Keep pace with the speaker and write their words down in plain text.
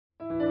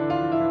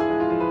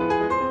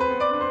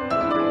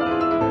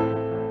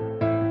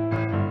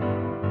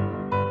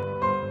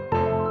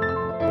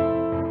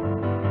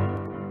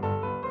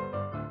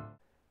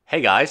Hey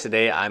guys,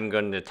 today I'm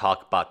going to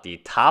talk about the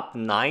top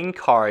 9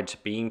 cards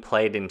being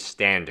played in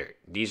Standard.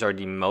 These are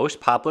the most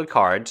popular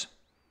cards.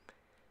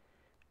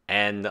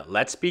 And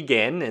let's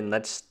begin and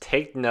let's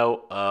take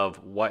note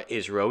of what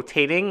is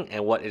rotating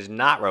and what is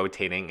not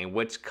rotating and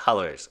which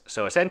colors.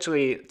 So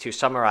essentially, to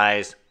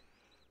summarize,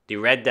 the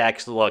red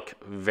decks look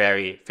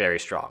very, very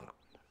strong.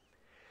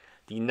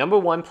 The number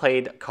 1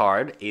 played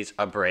card is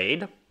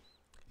Abrade.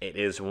 It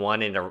is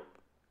 1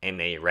 in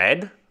a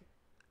red.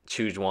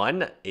 Choose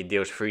 1. It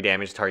deals 3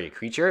 damage to target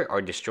creature or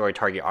destroy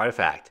target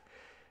artifact.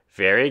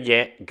 Very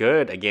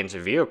good against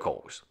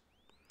vehicles.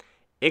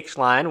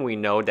 Ixalan, we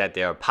know that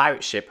they are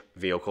pirate ship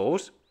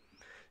vehicles.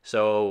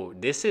 So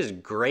this is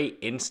great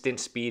instant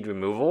speed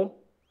removal.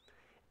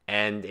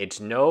 And it's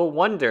no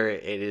wonder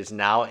it is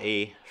now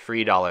a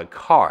 $3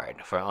 card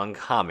for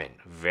uncommon.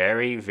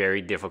 Very,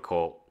 very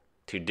difficult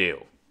to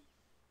do.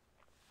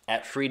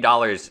 At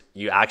 $3,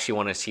 you actually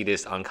want to see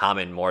this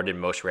uncommon more than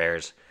most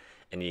rares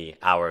in the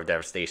Hour of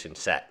Devastation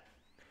set.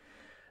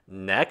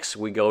 Next,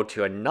 we go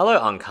to another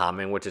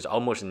uncommon, which is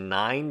almost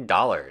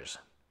 $9.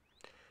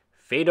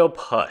 Fatal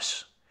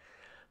Push.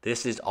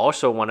 This is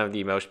also one of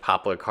the most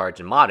popular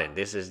cards in Modern.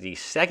 This is the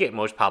second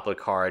most popular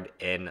card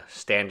in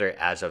Standard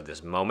as of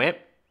this moment.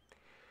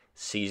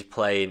 Sees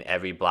play in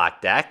every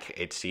black deck.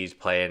 It sees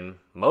play in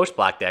most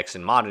black decks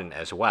in Modern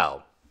as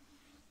well.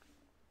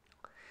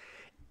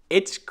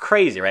 It's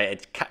crazy, right?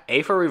 It's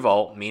A for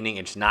Revolt, meaning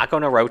it's not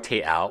going to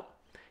rotate out.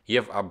 You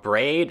have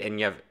Abrade and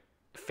you have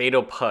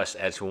Fatal Push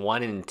as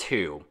 1 and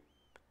 2.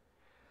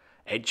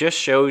 It just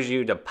shows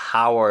you the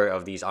power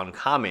of these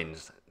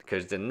uncommons,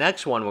 because the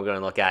next one we're going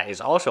to look at is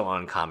also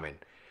uncommon.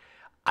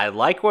 I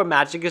like where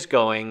Magic is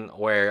going,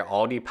 where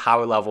all the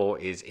power level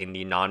is in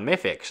the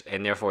non-mythics,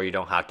 and therefore you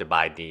don't have to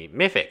buy the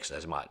mythics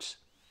as much.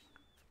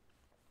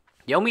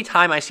 The only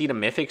time I see the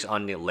mythics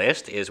on the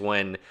list is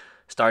when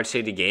Star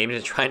City Games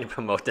is trying to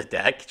promote the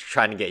deck,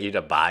 trying to get you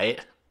to buy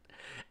it.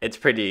 It's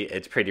pretty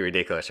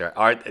ridiculous.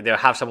 Or they'll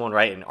have someone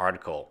write an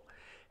article,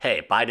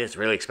 hey, buy this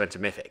really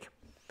expensive mythic.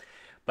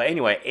 But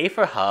anyway, A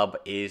for Hub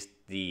is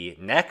the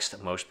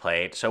next most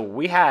played. So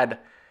we had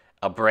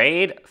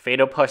Abrade,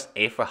 Fatal Push,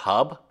 A for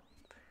Hub.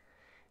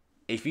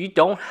 If you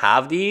don't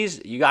have these,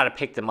 you got to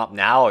pick them up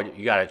now or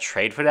you got to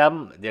trade for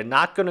them. They're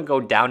not going to go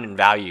down in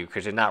value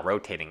because they're not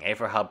rotating. A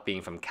for Hub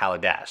being from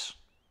Kaladesh.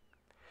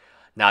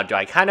 Now, do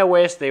I kind of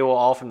wish they were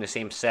all from the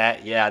same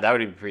set? Yeah, that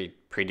would be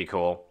pretty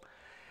cool.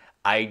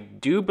 I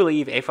do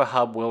believe A for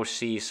Hub will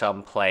see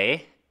some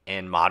play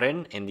in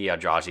Modern in the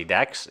Eldrazi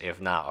decks,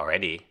 if not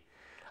already.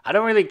 I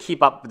don't really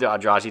keep up with the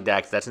Eldrazi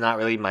decks. That's not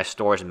really my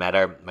store's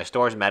meta. My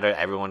store's meta,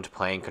 everyone's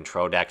playing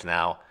control decks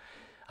now.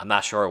 I'm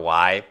not sure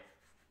why.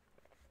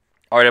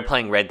 Or they're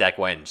playing red deck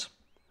wins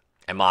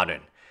in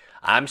Modern.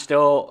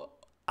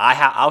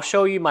 I'll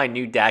show you my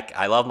new deck.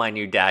 I love my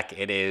new deck.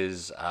 It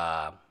is,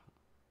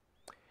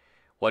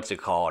 what's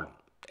it called?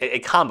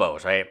 It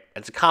combos, right?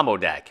 It's a combo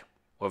deck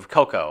with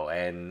Coco,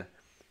 and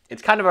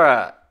it's kind of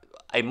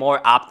a more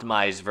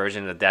optimized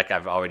version of the deck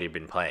I've already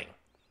been playing.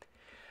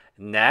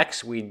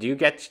 Next, we do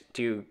get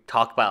to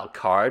talk about a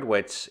card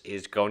which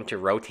is going to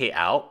rotate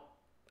out,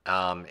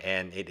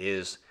 and it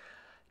is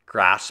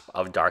Grasp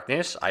of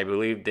Darkness. I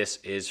believe this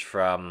is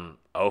from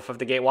Oath of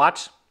the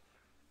Gatewatch,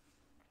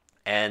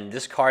 and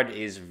this card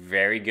is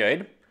very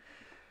good.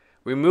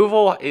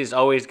 Removal is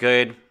always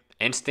good.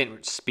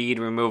 Instant speed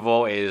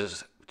removal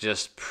is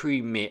just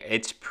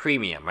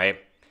premium, right?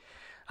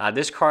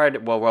 This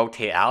card will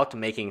rotate out,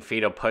 making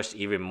Fatal Push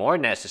even more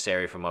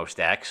necessary for most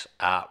decks.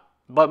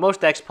 But most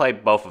decks play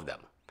both of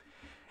them.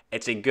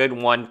 It's a good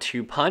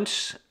 1-2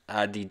 punch.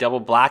 The double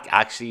black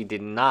actually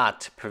did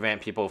not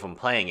prevent people from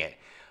playing it.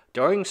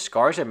 During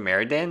Scars of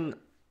Meriden,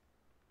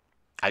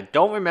 I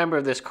don't remember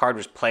if this card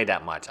was played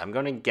that much. I'm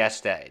going to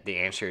guess that the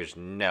answer is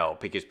no,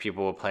 because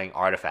people were playing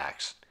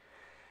artifacts.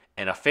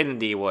 And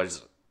Affinity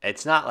was,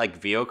 it's not like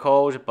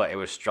vehicles, but it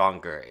was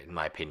stronger in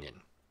my opinion.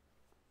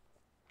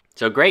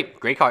 So great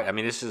card. I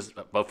mean, this is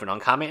both an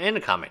uncommon and a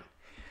common.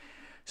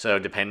 So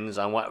it depends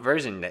on what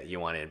version that you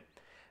wanted.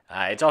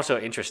 It's also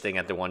interesting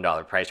at the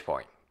 $1 price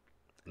point.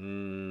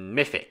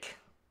 Mythic.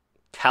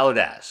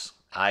 Kaladesh.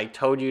 I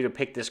told you to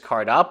pick this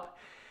card up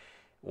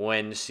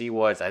when she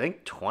was, I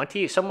think,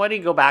 20. Somebody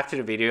go back to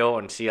the video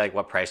and see like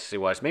what price she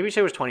was. Maybe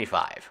she was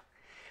 25.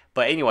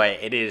 But anyway,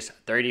 it is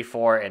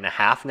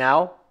 34.5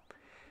 now.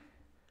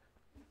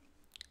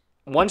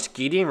 Once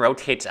Gideon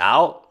rotates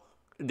out,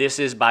 this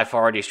is by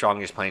far the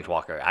strongest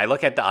Planeswalker. I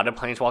look at the other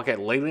Planeswalker,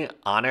 Lily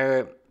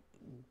Honor,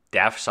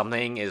 Death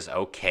something is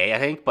okay, I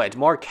think, but it's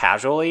more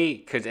casually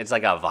because it's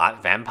like a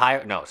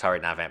vampire. No,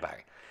 sorry, not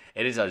vampire.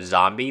 It is a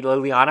zombie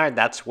Liliana.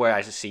 That's where I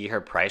see her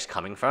price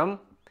coming from.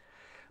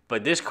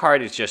 But this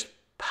card is just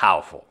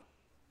powerful.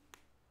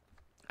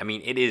 I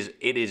mean, it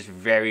is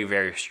very,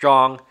 very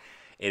strong.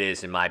 It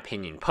is, in my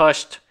opinion,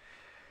 pushed.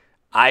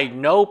 I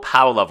know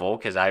power level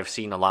because I've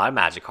seen a lot of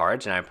Magic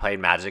cards, and I've played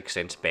Magic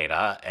since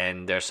beta,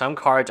 and there's some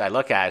cards I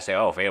look at and say,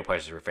 oh, Fatal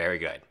Push is very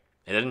good.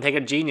 It doesn't take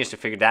a genius to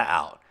figure that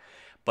out.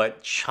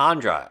 But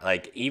Chandra,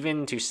 like,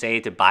 even to say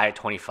to buy at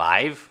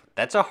 25,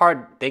 that's a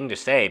hard thing to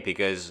say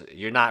because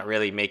you're not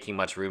really making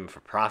much room for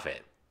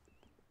profit.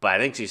 But I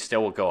think he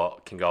still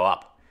can go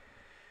up.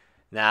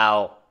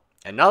 Now,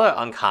 another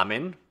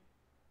uncommon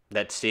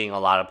that's seeing a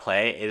lot of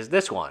play is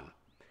this one.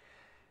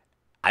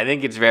 I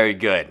think it's very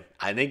good.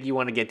 I think you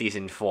want to get these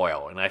in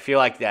foil, and I feel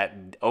like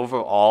that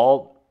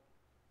overall,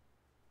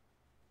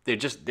 they're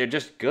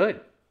just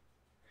good.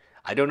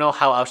 I don't know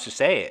how else to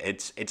say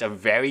it. It's a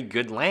very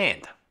good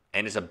land,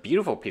 and it's a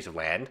beautiful piece of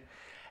land.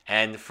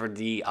 And for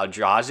the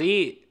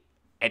Eldrazi,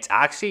 it's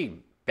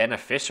actually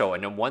beneficial,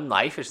 and in one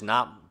life is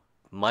not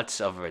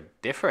much of a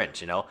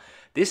difference.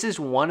 This is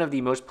one of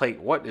the most played.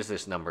 What is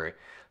this number?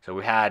 So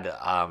we had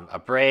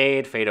a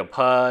Braid, Fatal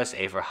Puss,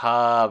 A for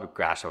Hub,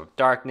 Grasp of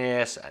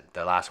Darkness,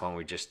 the last one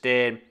we just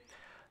did.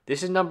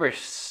 This is number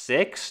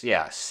 6.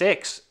 Yeah,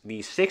 6. The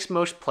 6th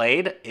most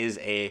played is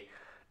a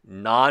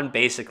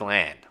non-basic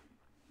land.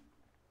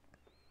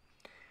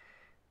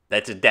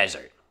 That's a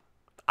desert.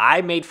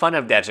 I made fun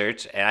of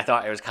deserts, and I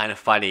thought it was kind of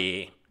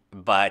funny,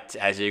 but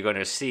as you're going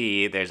to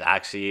see, there's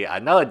actually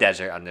another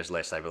desert on this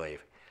list, I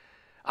believe.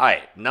 All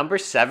right, number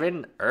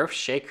 7,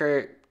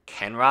 Earthshaker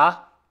Kenra.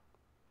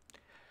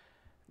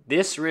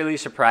 This really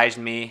surprised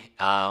me.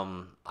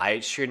 I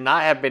should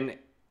not have been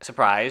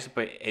surprised,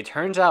 but it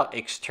turns out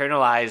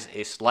Externalize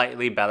is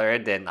slightly better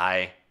than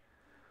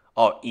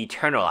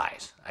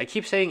Eternalize. I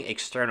keep saying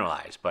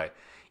Externalize, but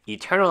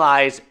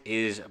Eternalize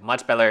is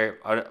much better,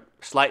 or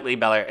slightly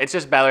better. It's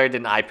just better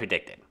than I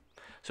predicted.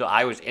 So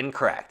I was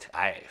incorrect.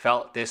 I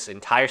felt this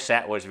entire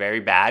set was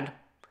very bad.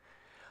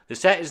 The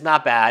set is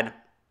not bad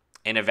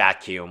in a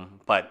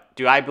vacuum, but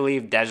do I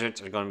believe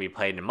deserts are going to be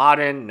played in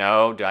Modern?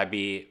 No. Do I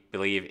believe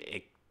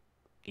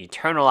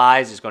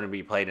Eternalize is going to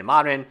be played in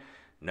Modern?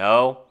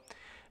 No.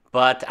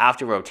 But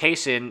after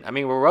rotation,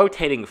 we're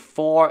rotating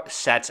 4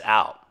 sets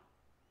out,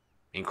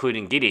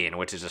 including Gideon,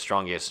 which is the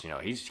strongest.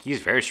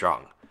 He's very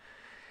strong.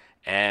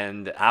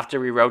 And after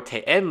we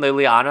rotate, and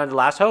Liliana, the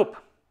Last Hope,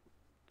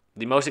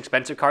 the most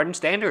expensive card in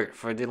Standard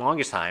for the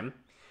longest time.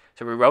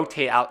 So we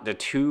rotate out the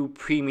 2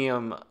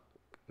 premium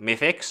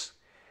mythics,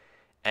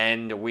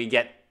 and we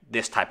get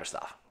this type of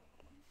stuff.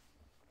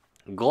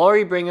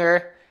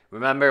 Glorybringer,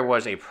 remember,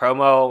 was a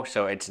promo,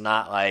 so it's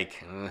not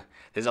like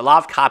there's a lot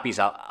of copies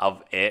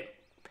of it.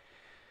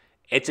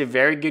 It's a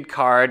very good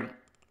card.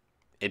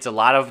 It's a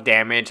lot of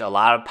damage, a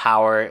lot of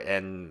power,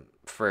 and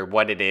for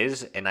what it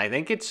is, and I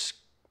think it's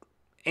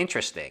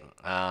interesting.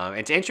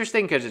 It's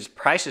interesting because its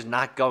price is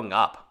not going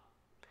up.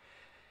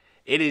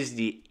 It is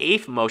the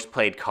 8th most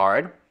played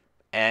card,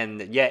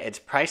 and yet its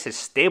price is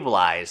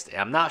stabilized. And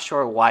I'm not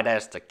sure why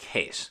that's the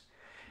case.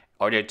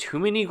 Are there too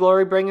many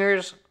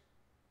Glorybringers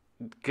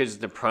because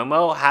the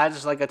promo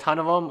has like a ton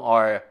of them,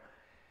 or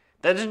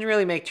that doesn't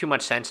really make too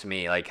much sense to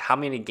me. Like, how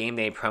many game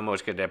day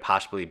promos could there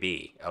possibly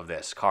be of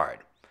this card?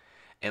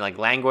 And like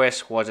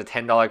Languish was a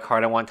 $10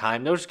 card at one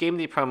time. Those game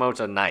day promos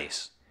are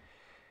nice.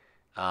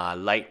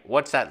 Like,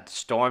 what's that?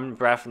 Storm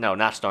Breath? No,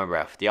 not Storm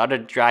Breath. The other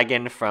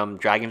dragon from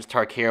Dragon's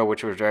Tarkir,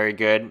 which was very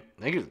good.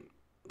 I think it was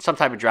some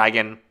type of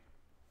dragon.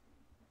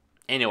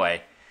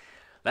 Anyway,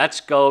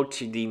 let's go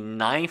to the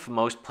 9th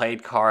most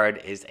played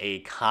card is a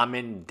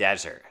Common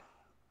Desert.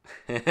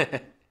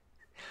 If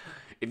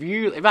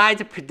I had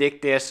to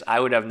predict this, I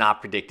would have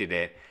not predicted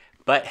it.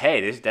 But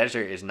hey, this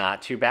desert is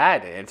not too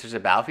bad. It enters the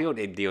battlefield.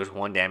 It deals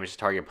 1 damage to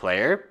target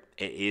player.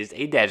 It is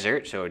a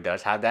desert, so it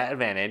does have that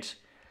advantage.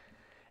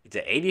 It's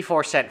an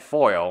 84-cent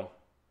foil,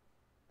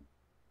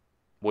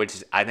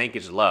 which I think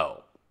is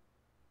low.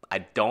 I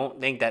don't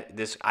think that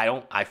this...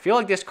 I feel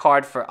like this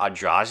card for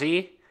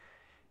Eldrazi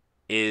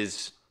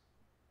is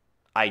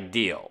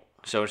ideal.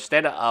 So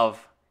instead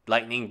of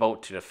Lightning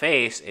Bolt to the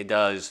face, it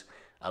does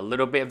a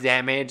little bit of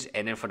damage,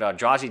 and then for the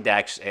Eldrazi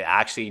decks, it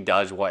actually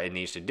does what it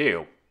needs to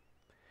do.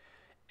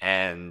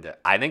 And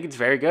I think it's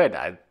very good.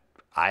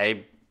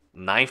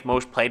 9th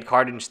most played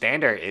card in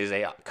Standard is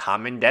a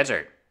Common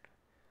Desert.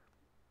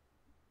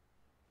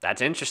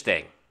 That's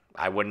interesting.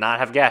 I would not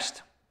have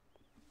guessed.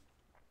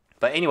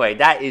 But anyway,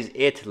 that is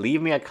it.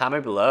 Leave me a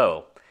comment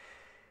below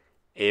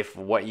if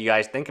what you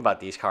guys think about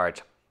these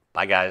cards.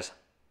 Bye, guys.